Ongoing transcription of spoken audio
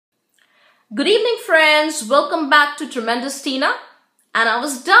Good evening, friends. Welcome back to Tremendous Tina. And I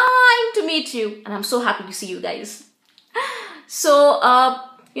was dying to meet you, and I'm so happy to see you guys. I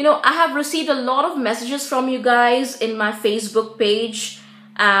have received a lot of messages from you guys in my Facebook page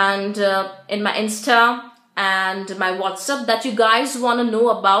and in my Insta and my WhatsApp that you guys want to know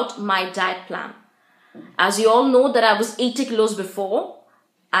about my diet plan. As you all know that I was 80 kilos before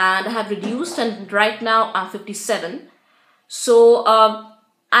and I have reduced, and right now I'm 57.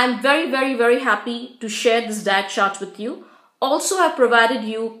 I'm very happy to share this diet chart with you. Also, I've provided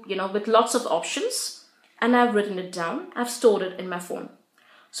you, with lots of options, and I've written it down. I've stored it in my phone.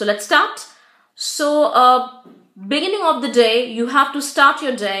 So let's start. Beginning of the day, you have to start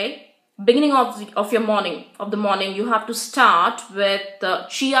your day. Beginning of the morning, you have to start with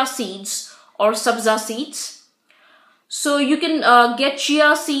chia seeds or sabza seeds. So you can get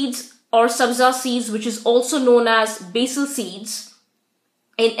chia seeds or sabza seeds, which is also known as basil seeds,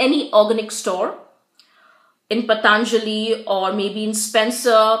 in any organic store, in Patanjali or maybe in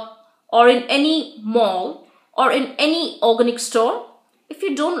Spencer or in any mall or in any organic store. If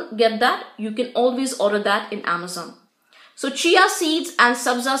you don't get that, you can always order that in Amazon. So chia seeds and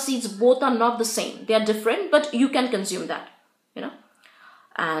sabza seeds both are not the same. They are different, but you can consume that,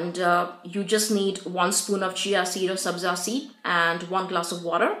 And you just need 1 spoon of chia seed or sabza seed and 1 glass of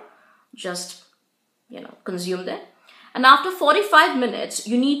water. Just, consume that. And after 45 minutes,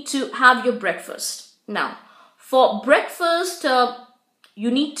 you need to have your breakfast. Now, for breakfast, you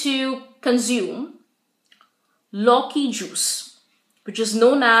need to consume Loki juice, which is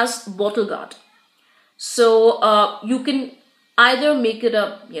known as bottle gourd. So you can either make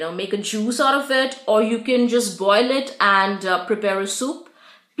a juice out of it, or you can just boil it and prepare a soup.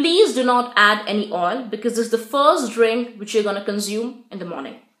 Please do not add any oil, because this is the first drink which you're going to consume in the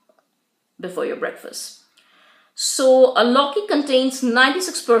morning before your breakfast. So a Loki contains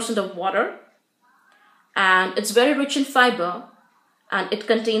 96% of water, and it's very rich in fiber, and it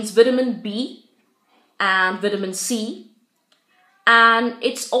contains vitamin B and vitamin C, and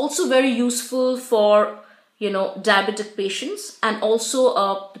it's also very useful for diabetic patients and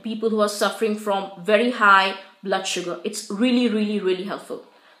also the people who are suffering from very high blood sugar. It's really helpful.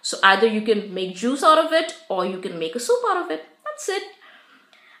 So either you can make juice out of it or you can make a soup out of it. That's it.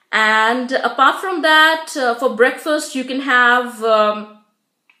 And apart from that, for breakfast, you can have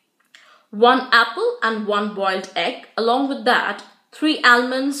 1 apple and 1 boiled egg. Along with that, 3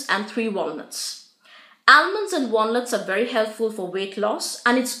 almonds and 3 walnuts. Almonds and walnuts are very helpful for weight loss,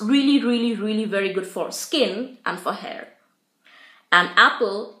 and it's really very good for skin and for hair. An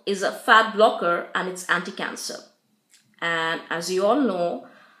apple is a fat blocker and it's anti-cancer. And as you all know,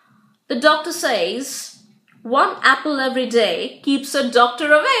 the doctor says 1 apple every day keeps a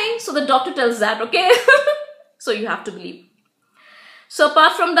doctor away. So the doctor tells that, okay? So you have to believe. So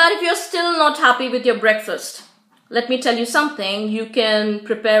apart from that, if you're still not happy with your breakfast, let me tell you something. You can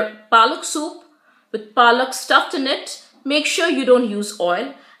prepare palak soup with palak stuffed in it. Make sure you don't use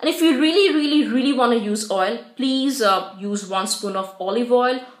oil. And if you really want to use oil, please use 1 spoon of olive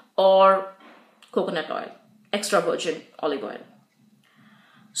oil or coconut oil, extra virgin olive oil.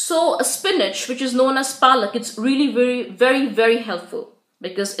 So a spinach, which is known as palak, it's really very helpful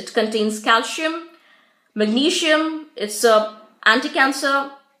because it contains calcium, magnesium, it's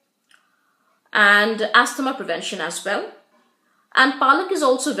anti-cancer and asthma prevention as well. And palak is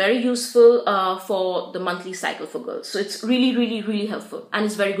also very useful for the monthly cycle for girls. So it's really helpful, and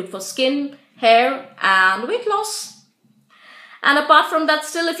it's very good for skin, hair and weight loss. And apart from that,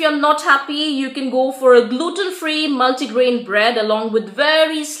 still, if you're not happy, you can go for a gluten-free multigrain bread along with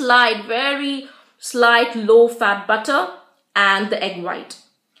very slight low-fat butter and the egg white.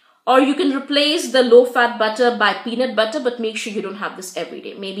 Or you can replace the low-fat butter by peanut butter, but make sure you don't have this every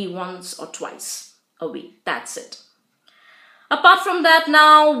day, maybe once or twice a week. That's it. Apart from that,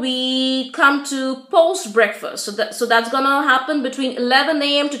 now we come to post-breakfast. So that's going to happen between 11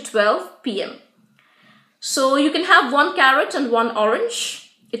 a.m. to 12 p.m. So you can have 1 carrot and 1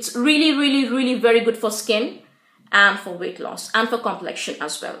 orange. It's really very good for skin and for weight loss and for complexion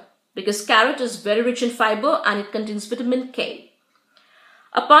as well, because carrot is very rich in fiber and it contains vitamin K.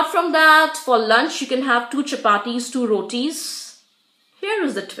 Apart from that, for lunch, you can have 2 chapatis, 2 rotis. Here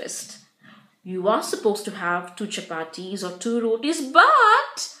is the twist. You are supposed to have 2 chapatis or 2 rotis,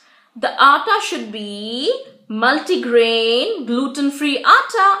 but the atta should be multigrain, gluten-free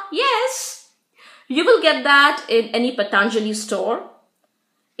atta. Yes. You will get that in any Patanjali store,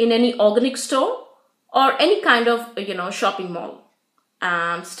 in any organic store, or any kind of, shopping mall.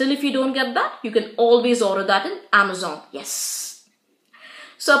 And still, if you don't get that, you can always order that in Amazon. Yes.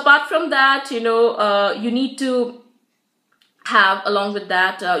 So apart from that, you need to have along with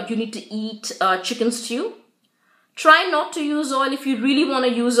that, you need to eat chicken stew. Try not to use oil. If you really want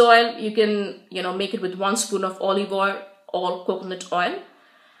to use oil, you can, make it with 1 spoon of olive oil or coconut oil.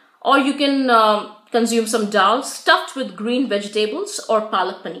 Or you can consume some dal stuffed with green vegetables or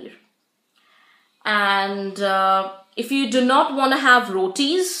palak paneer. And if you do not want to have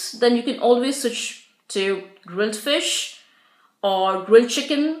rotis, then you can always switch to grilled fish or grilled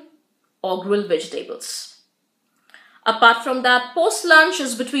chicken or grilled vegetables. Apart from that, post-lunch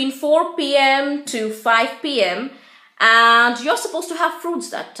is between 4 p.m. to 5 p.m. and you're supposed to have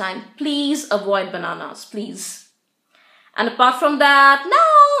fruits that time. Please avoid bananas, please. And apart from that,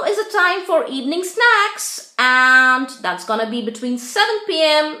 now is the time for evening snacks, and that's gonna be between 6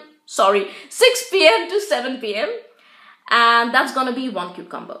 p.m. to 7 p.m. and that's gonna be 1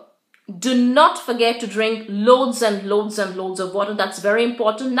 cucumber. Do not forget to drink loads and loads and loads of water. That's very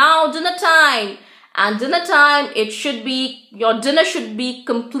important. Now dinner time. And dinner time, your dinner should be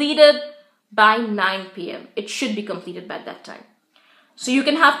completed by 9 p.m. It should be completed by that time. So you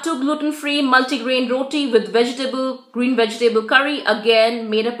can have 2 gluten-free multigrain roti with green vegetable curry, again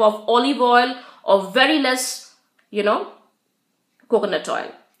made up of olive oil or very less, coconut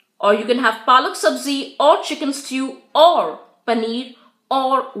oil. Or you can have palak sabzi or chicken stew or paneer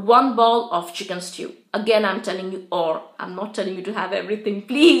or 1 bowl of chicken stew. Again, I'm telling you or. I'm not telling you to have everything,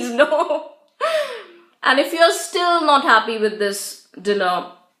 please, no. And if you're still not happy with this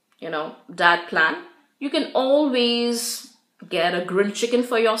dinner, diet plan, you can always get a grilled chicken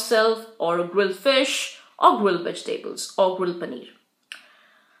for yourself or a grilled fish or grilled vegetables or grilled paneer.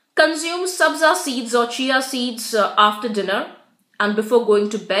 Consume sabza seeds or chia seeds after dinner, and before going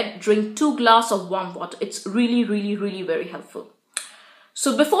to bed, drink 2 glasses of warm water. It's really, really, really very helpful.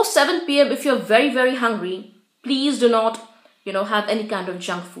 So before 7 p.m., if you're very, very hungry, please do not have any kind of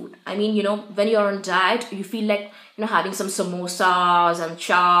junk food. I mean, when you're on diet, you feel like, having some samosas and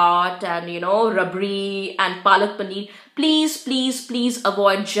chaat and, rabri and palak paneer. Please, please, please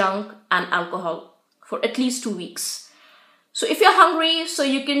avoid junk and alcohol for at least 2 weeks. So if you're hungry, so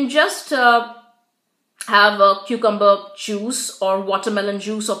you can just have a cucumber juice or watermelon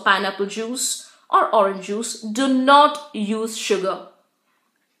juice or pineapple juice or orange juice. Do not use sugar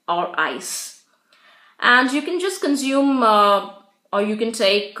or ice. And you can just consume or you can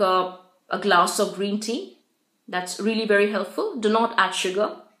take a glass of green tea. That's really very helpful. Do not add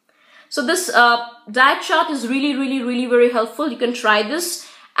sugar. So this diet chart is really, really, really very helpful. You can try this,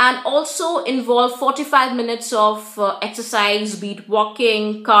 and also involve 45 minutes of exercise, be it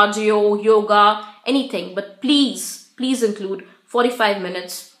walking, cardio, yoga, anything. But please, please include 45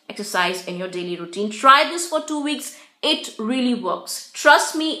 minutes exercise in your daily routine. Try this for 2 weeks. It really works.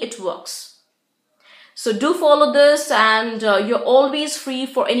 Trust me, it works. So do follow this, and you're always free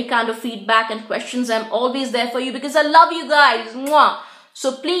for any kind of feedback and questions. I'm always there for you because I love you guys. Mwah.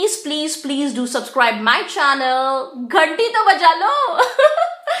 So please, please, please do subscribe my channel. Ghanti to baja lo.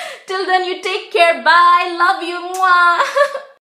 Till then, you take care. Bye. Love you. Mwah.